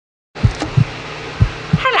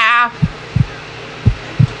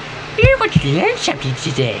want to learn something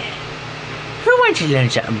today. Who wants to learn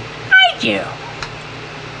something? I do.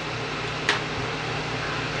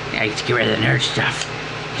 I get to get rid of the nerd stuff,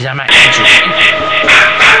 because I'm not interested.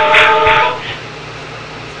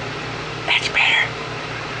 That's better.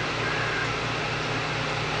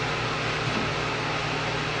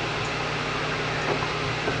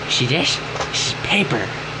 See this? This is paper.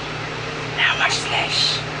 Now watch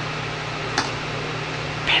this.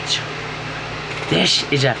 Pencil.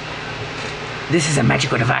 This is a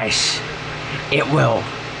magical device. It will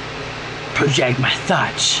project my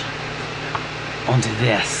thoughts onto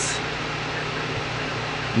this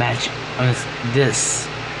this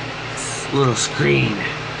little screen.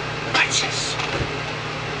 Watch this.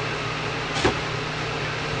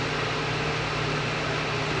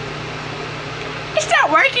 It's not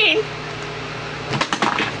working.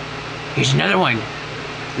 Here's another one.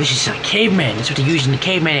 This is a caveman. That's what they used in the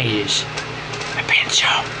caveman ages. A pencil.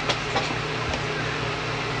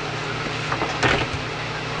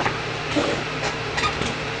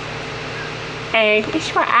 A is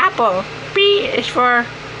for apple. B is for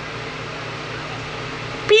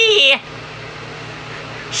bee.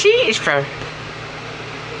 C is for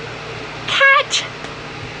cat.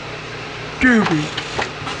 Derby.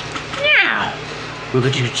 Now we're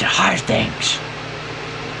going to do the hard things.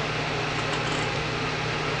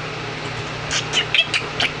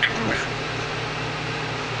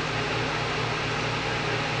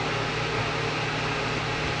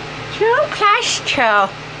 Two plus two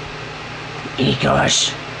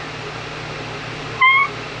equals.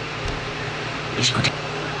 He's going to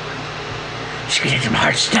do some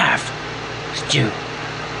hard stuff. Let's do. I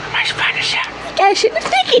must find this out. You guys in the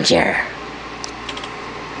thinking chair.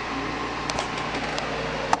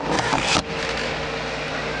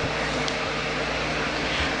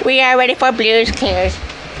 We are ready for Blue's Clues.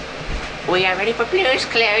 We are ready for Blue's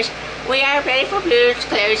Clues. We are ready for Blue's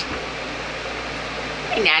Clues.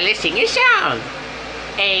 And now let's sing a song.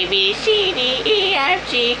 A, B, C, D, E,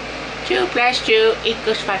 F, G. 2 plus 2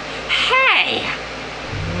 equals 5. Hey!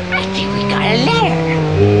 I think we got a letter.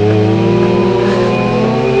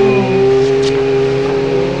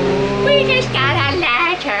 We just got a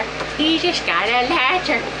letter. We just got a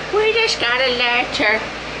letter. We just got a letter.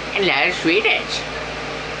 And let us read it.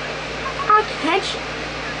 I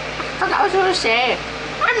forgot what I was going to say.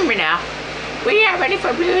 I remember now. We are ready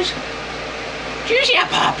for Blue's. Do you see a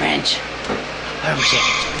paw print? Hold on a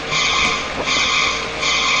second.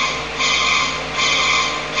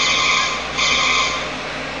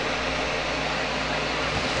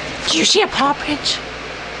 Do you see a paw print?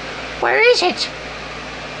 Where is it?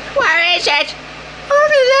 Where is it?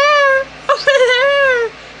 Over there! Over there!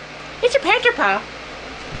 It's a panther paw.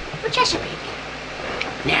 For Chesapeake.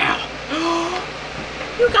 Now.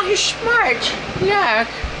 You guys are smart. Look.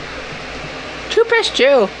 2 plus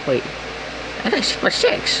 2. Wait. I think it's plus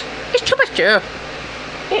 6. It's 2 plus 2.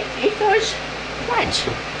 It equals what?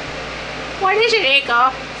 What is it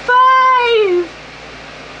equal? 5!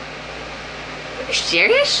 Are you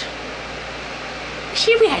serious?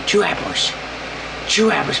 See, we had 2 apples.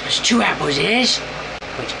 2 apples plus 2 apples is...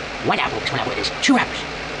 Wait, 1 apple plus 1 apple is 2 apples.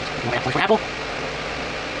 1 apple plus 1 apple.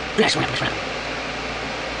 Plus 1 apple plus 1 apple.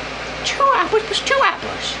 2 apples plus 2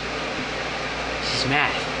 apples. This is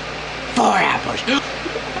math. 4 apples.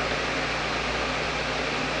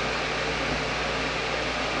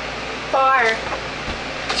 4.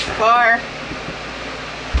 It's 4.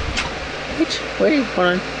 Wait, hold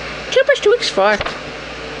on. 2 plus 2 is 4.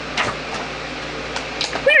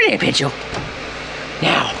 We don't need a pencil.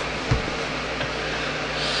 Now,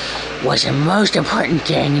 what's the most important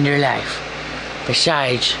thing in your life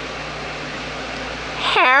besides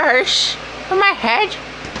hairs on my head?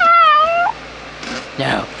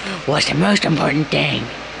 No, what's the most important thing?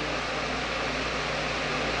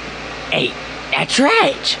 Hey, that's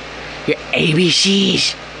right. Your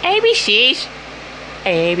ABCs. ABCs.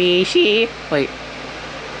 ABC. Wait.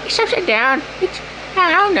 It's upside down.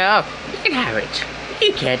 I don't know. You can have it.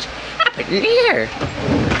 You can't. I put it in here.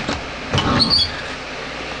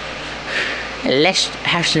 Let's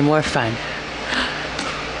have some more fun.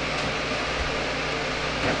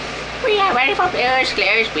 We are ready for Blue's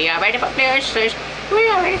Clues. We are ready for Blue's Clues. We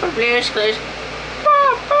are ready for Blue's Clues.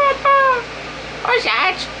 What's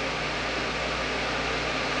that?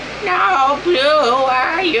 No, Blue, where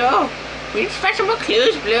are you? We need to find some more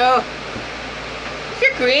clues, Blue.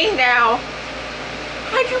 You're green now.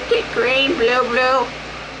 How'd you get green, Blue?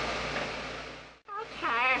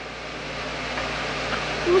 Okay.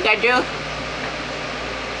 What we gotta do?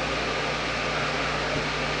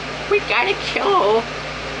 We gotta kill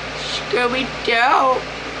Scooby-Doo.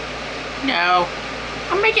 No.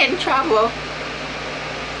 I'm gonna get in trouble.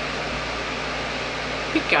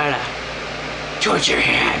 You gotta towards your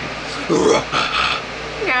hand.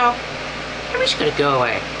 No, I'm just gonna go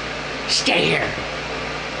away. Stay here.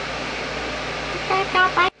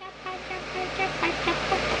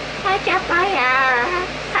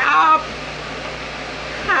 Help!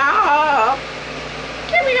 Help!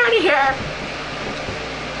 Get me out of here!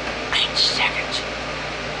 8 seconds.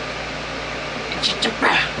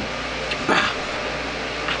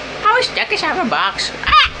 I was stuck inside a box.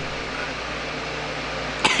 Ah!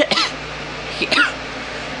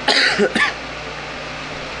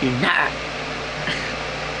 You're not.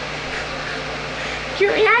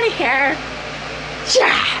 You're out of here.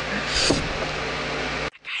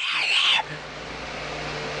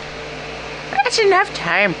 That's enough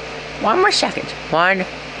time. 1 more second. 1,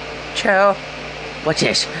 2. What's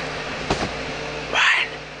this?